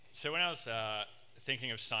So when I was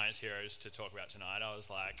thinking of science heroes to talk about tonight, I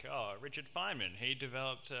was like, oh, Richard Feynman, he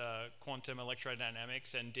developed quantum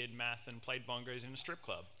electrodynamics and did math and played bongos in a strip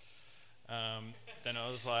club. Then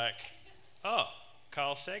I was like, oh,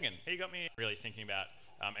 Carl Sagan, he got me really thinking about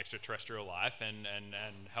extraterrestrial life and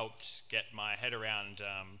helped get my head around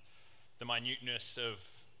the minuteness of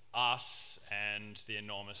us and the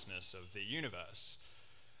enormousness of the universe.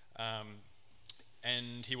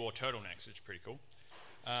 And he wore turtlenecks, which is pretty cool.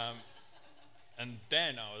 And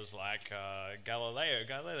then I was like, Galileo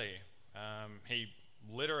Galilei. He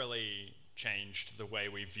literally changed the way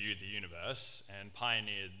we view the universe and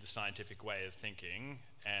pioneered the scientific way of thinking,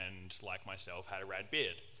 and like myself, had a rad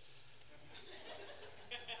beard.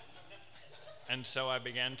 And so I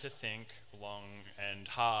began to think long and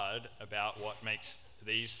hard about what makes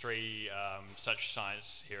these three such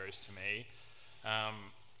science heroes to me,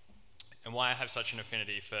 and why I have such an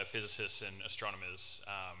affinity for physicists and astronomers,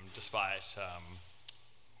 despite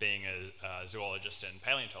being a zoologist and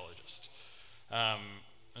paleontologist.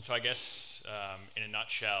 And so I guess, in a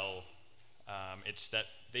nutshell, it's that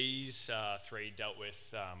these three dealt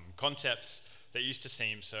with concepts that used to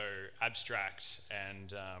seem so abstract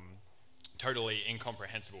and totally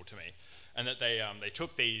incomprehensible to me, and that they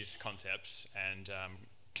took these concepts and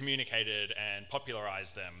communicated and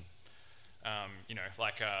popularized them.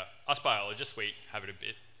 Like us biologists, we have it a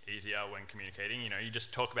bit easier when communicating. You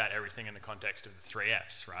just talk about everything in the context of the 3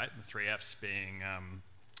 Fs, right? The 3 Fs being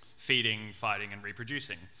feeding, fighting, and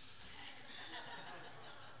reproducing.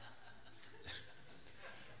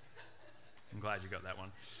 I'm glad you got that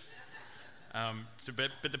one.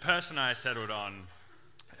 But the person I settled on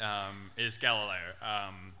is Galileo.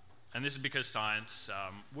 And this is because science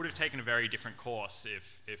would have taken a very different course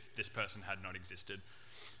if this person had not existed.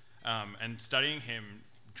 And studying him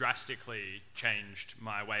drastically changed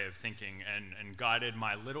my way of thinking and guided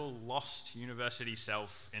my little lost university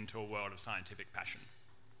self into a world of scientific passion.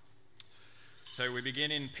 So we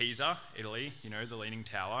begin in Pisa, Italy, the Leaning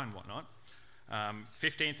Tower and whatnot,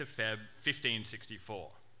 15th of Feb, 1564.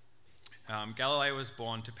 Galileo was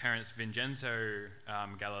born to parents Vincenzo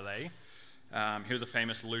Galilei. He was a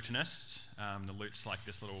famous lutenist. The lute's like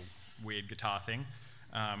this little weird guitar thing.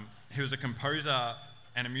 He was a composer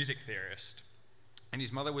and a music theorist. And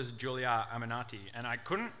his mother was Giulia Aminati, and I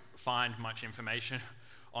couldn't find much information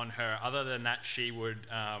on her other than that she would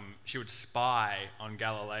spy on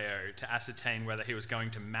Galileo to ascertain whether he was going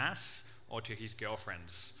to mass or to his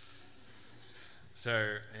girlfriends.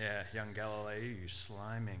 So, yeah, young Galileo, you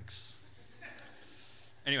sly minx.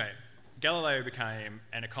 Anyway, Galileo became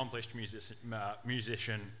an accomplished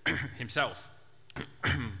musician himself.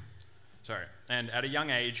 Sorry. And at a young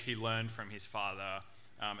age, he learned from his father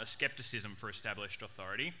a skepticism for established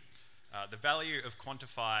authority, the value of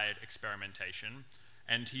quantified experimentation,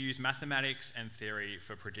 and to use mathematics and theory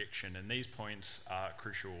for prediction. And these points are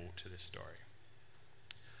crucial to this story.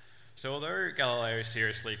 So although Galileo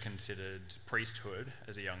seriously considered priesthood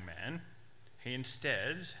as a young man, he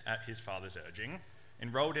instead, at his father's urging,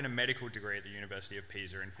 enrolled in a medical degree at the University of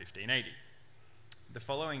Pisa in 1580. The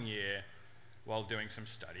following year, while doing some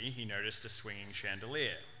study, he noticed a swinging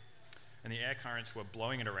chandelier, and the air currents were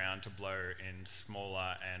blowing it around to blow in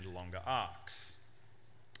smaller and longer arcs.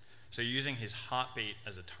 So using his heartbeat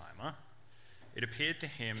as a timer, it appeared to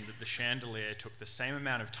him that the chandelier took the same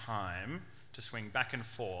amount of time to swing back and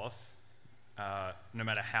forth, no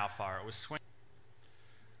matter how far it was swinging.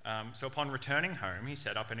 So upon returning home, he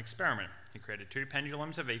set up an experiment. He created 2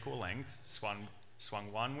 pendulums of equal length,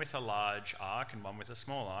 swung one with a large arc and one with a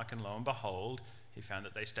small arc, and lo and behold, he found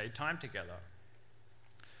that they stayed timed together.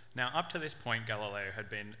 Now, up to this point, Galileo had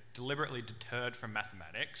been deliberately deterred from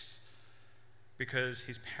mathematics because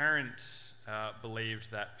his parents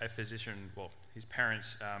believed that his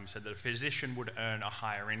parents said that a physician would earn a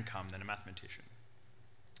higher income than a mathematician.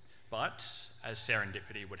 But, as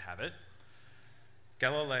serendipity would have it,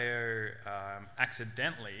 Galileo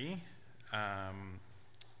accidentally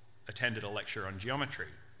attended a lecture on geometry.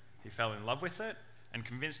 He fell in love with it and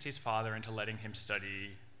convinced his father into letting him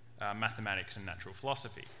study mathematics and natural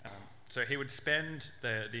philosophy. So he would spend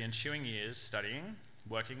the ensuing years studying,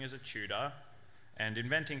 working as a tutor, and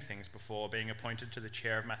inventing things before being appointed to the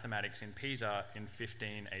chair of mathematics in Pisa in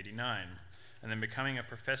 1589, and then becoming a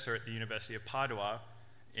professor at the University of Padua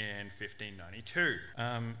in 1592.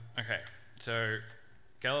 Okay, so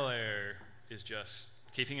Galileo is just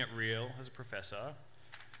keeping it real as a professor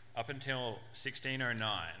up until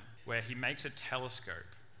 1609, where he makes a telescope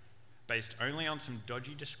based only on some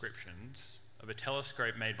dodgy descriptions of a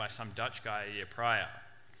telescope made by some Dutch guy a year prior.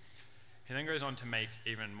 He then goes on to make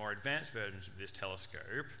even more advanced versions of this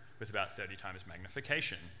telescope with about 30 times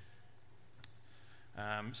magnification.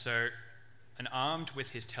 And armed with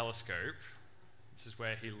his telescope, this is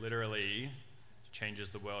where he literally changes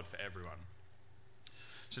the world for everyone.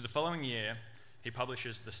 So the following year, he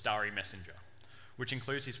publishes The Starry Messenger, which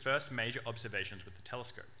includes his first major observations with the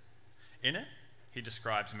telescope. In it, he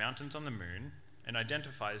describes mountains on the moon and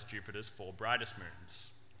identifies Jupiter's 4 brightest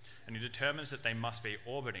moons, and he determines that they must be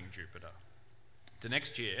orbiting Jupiter. The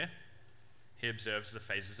next year, he observes the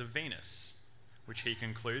phases of Venus, which he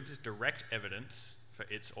concludes is direct evidence for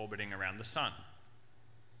its orbiting around the sun.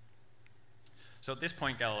 So at this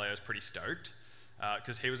point, Galileo is pretty stoked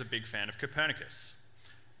because he was a big fan of Copernicus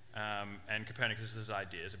and Copernicus's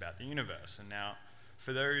ideas about the universe. And now,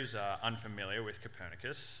 for those unfamiliar with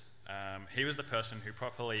Copernicus, he was the person who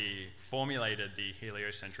properly formulated the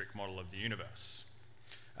heliocentric model of the universe.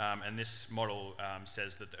 And this model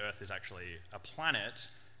says that the Earth is actually a planet,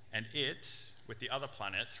 and it, with the other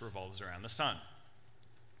planets, revolves around the sun.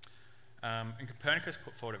 And Copernicus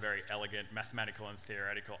put forward a very elegant mathematical and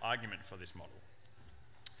theoretical argument for this model,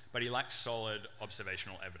 but he lacked solid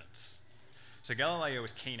observational evidence. So Galileo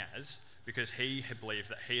was keen as, because he had believed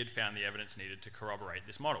that he had found the evidence needed to corroborate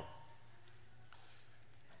this model.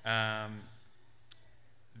 The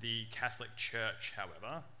Catholic Church,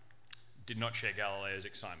 however, did not share Galileo's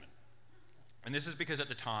excitement. And this is because at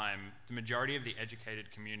the time, the majority of the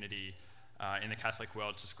educated community in the Catholic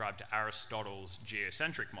world subscribed to Aristotle's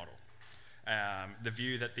geocentric model. The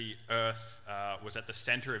view that the Earth was at the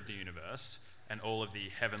center of the universe and all of the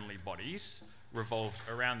heavenly bodies revolved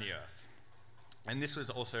around the Earth. And this was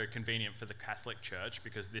also convenient for the Catholic Church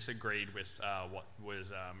because this agreed with what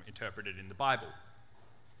was interpreted in the Bible.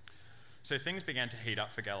 So things began to heat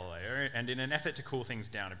up for Galileo, and in an effort to cool things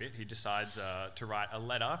down a bit, he decides to write a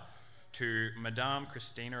letter to Madame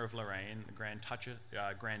Christina of Lorraine, the Grand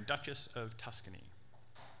Duchess of Tuscany.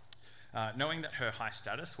 Knowing that her high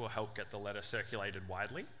status will help get the letter circulated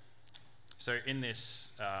widely. So in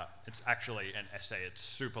this, it's actually an essay, it's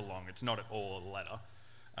super long, it's not at all a letter.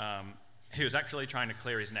 He was actually trying to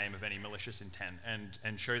clear his name of any malicious intent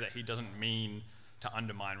and show that he doesn't mean to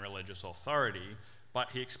undermine religious authority, but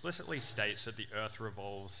he explicitly states that the Earth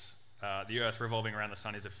revolving around the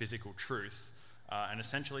sun is a physical truth, and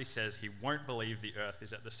essentially says he won't believe the Earth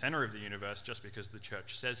is at the center of the universe just because the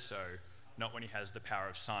church says so, not when he has the power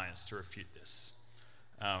of science to refute this.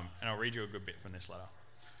 And I'll read you a good bit from this letter.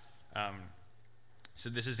 So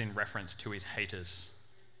this is in reference to his haters.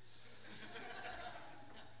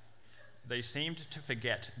 They seemed to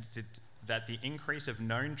forget that the increase of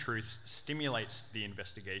known truths stimulates the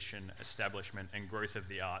investigation, establishment, and growth of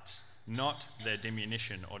the arts, not their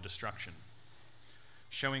diminution or destruction.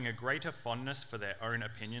 Showing a greater fondness for their own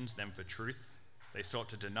opinions than for truth, they sought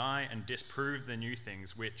to deny and disprove the new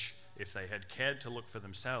things which, if they had cared to look for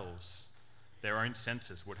themselves, their own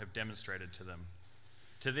senses would have demonstrated to them.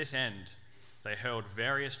 To this end, they hurled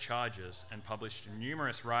various charges and published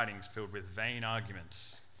numerous writings filled with vain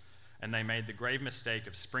arguments, and they made the grave mistake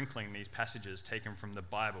of sprinkling these passages taken from the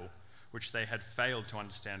Bible, which they had failed to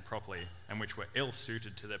understand properly and which were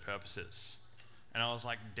ill-suited to their purposes. And I was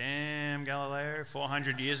like, damn, Galileo,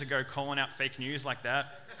 400 years ago calling out fake news like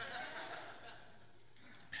that.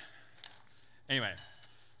 Anyway,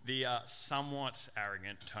 the somewhat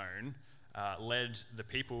arrogant tone led the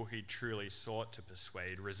people he truly sought to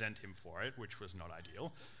persuade resent him for it, which was not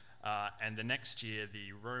ideal. And the next year,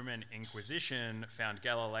 the Roman Inquisition found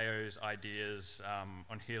Galileo's ideas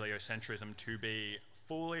on heliocentrism to be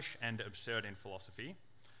foolish and absurd in philosophy,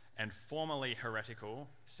 and formally heretical,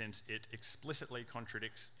 since it explicitly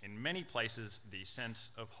contradicts in many places the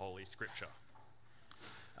sense of Holy Scripture.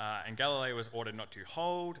 And Galileo was ordered not to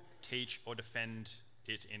hold, teach, or defend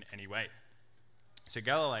it in any way. So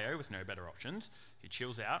Galileo, with no better options, he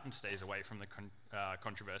chills out and stays away from the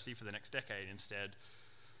controversy for the next decade, instead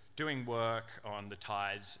doing work on the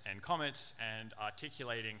tides and comets and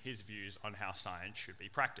articulating his views on how science should be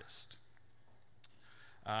practiced.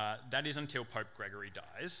 That is until Pope Gregory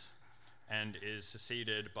dies and is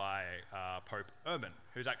succeeded by Pope Urban,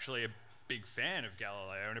 who's actually a big fan of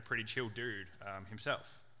Galileo and a pretty chill dude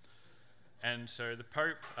himself. And so the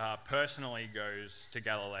Pope personally goes to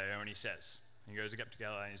Galileo and he goes up to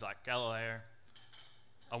Galileo and he's like, Galileo,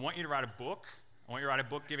 I want you to write a book. I want you to write a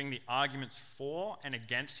book giving the arguments for and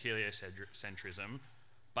against heliocentrism,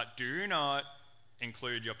 but do not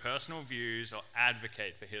include your personal views or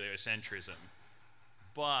advocate for heliocentrism.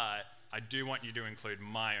 But I do want you to include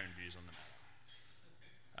my own views on the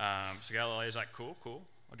matter. So Galileo's like, cool,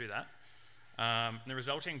 I'll do that. The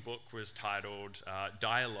resulting book was titled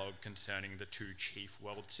Dialogue Concerning the Two Chief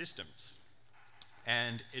World Systems.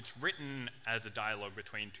 And it's written as a dialogue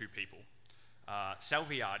between two people.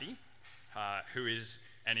 Salviati, who is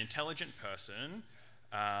an intelligent person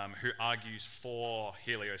who argues for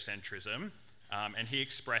heliocentrism, and he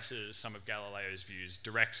expresses some of Galileo's views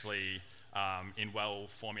directly in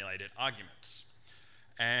well-formulated arguments.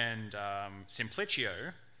 And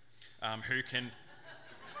Simplicio, who can...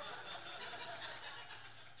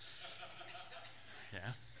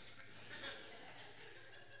 yeah.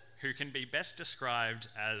 Who can be best described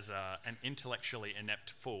as an intellectually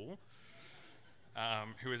inept fool,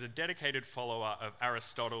 who is a dedicated follower of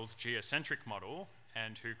Aristotle's geocentric model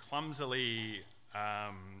and who clumsily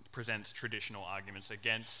presents traditional arguments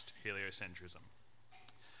against heliocentrism.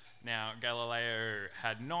 Now, Galileo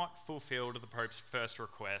had not fulfilled the Pope's first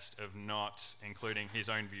request of not including his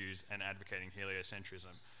own views and advocating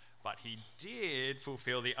heliocentrism, but he did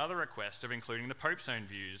fulfill the other request of including the Pope's own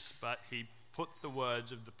views, but he put the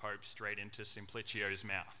words of the Pope straight into Simplicio's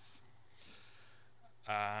mouth,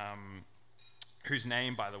 whose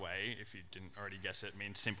name, by the way, if you didn't already guess it,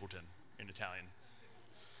 means simpleton in Italian.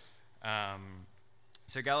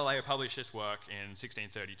 So Galileo published this work in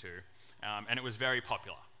 1632, and it was very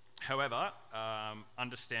popular. However,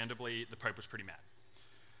 understandably, the Pope was pretty mad.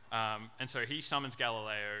 And so he summons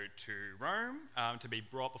Galileo to Rome to be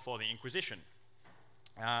brought before the Inquisition,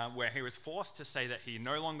 where he was forced to say that he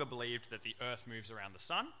no longer believed that the Earth moves around the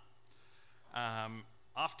sun,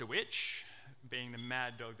 after which, being the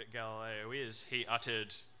mad dog that Galileo is, he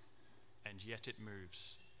uttered, "And yet it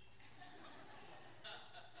moves."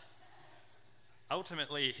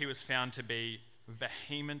 Ultimately, he was found to be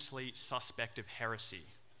vehemently suspect of heresy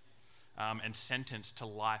and sentenced to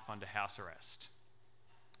life under house arrest.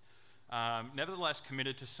 Nevertheless,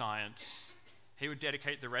 committed to science, he would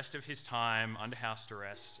dedicate the rest of his time under house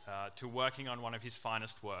arrest to working on one of his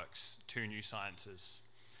finest works, Two New Sciences,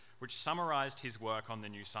 which summarized his work on the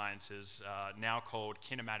new sciences, now called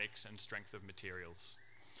kinematics and strength of materials.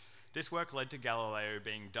 This work led to Galileo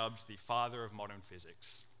being dubbed the father of modern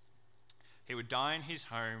physics. He would die in his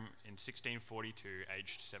home in 1642,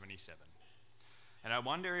 aged 77. And I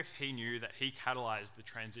wonder if he knew that he catalyzed the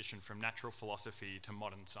transition from natural philosophy to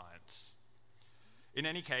modern science. In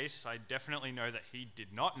any case, I definitely know that he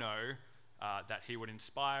did not know that he would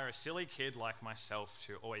inspire a silly kid like myself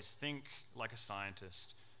to always think like a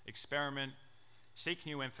scientist, experiment, seek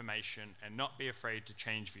new information, and not be afraid to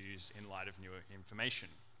change views in light of newer information.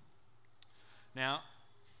 Now,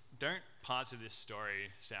 don't parts of this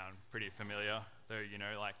story sound pretty familiar? Though, you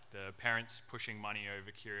know, like the parents pushing money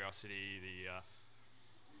over curiosity, the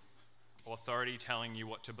authority telling you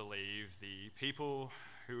what to believe, the people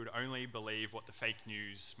who would only believe what the fake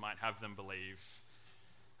news might have them believe.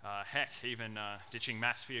 Heck, even ditching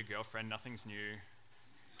maths for your girlfriend, nothing's new.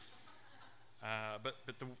 But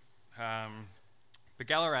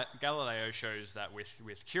Galileo shows that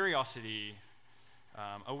with curiosity,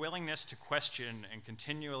 a willingness to question and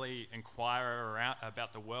continually inquire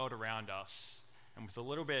about the world around us, and with a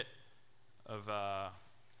little bit of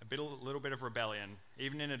rebellion,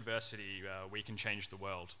 even in adversity, we can change the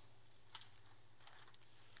world.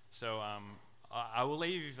 So I will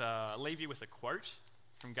leave you with a quote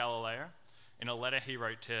from Galileo in a letter he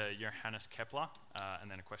wrote to Johannes Kepler, and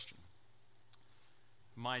then a question.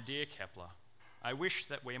 "My dear Kepler, I wish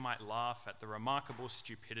that we might laugh at the remarkable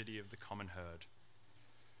stupidity of the common herd.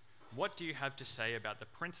 What do you have to say about the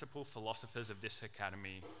principal philosophers of this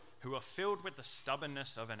academy who are filled with the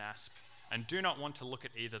stubbornness of an asp and do not want to look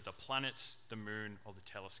at either the planets, the moon, or the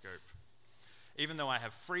telescope, even though I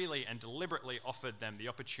have freely and deliberately offered them the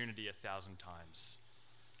opportunity 1,000 times?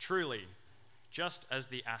 Truly, just as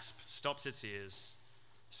the asp stops its ears,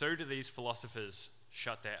 so do these philosophers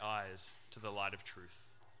shut their eyes to the light of truth."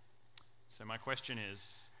 So my question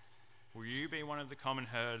is, will you be one of the common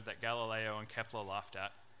herd that Galileo and Kepler laughed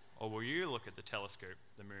at, or will you look at the telescope,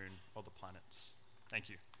 the moon, or the planets? Thank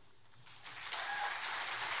you.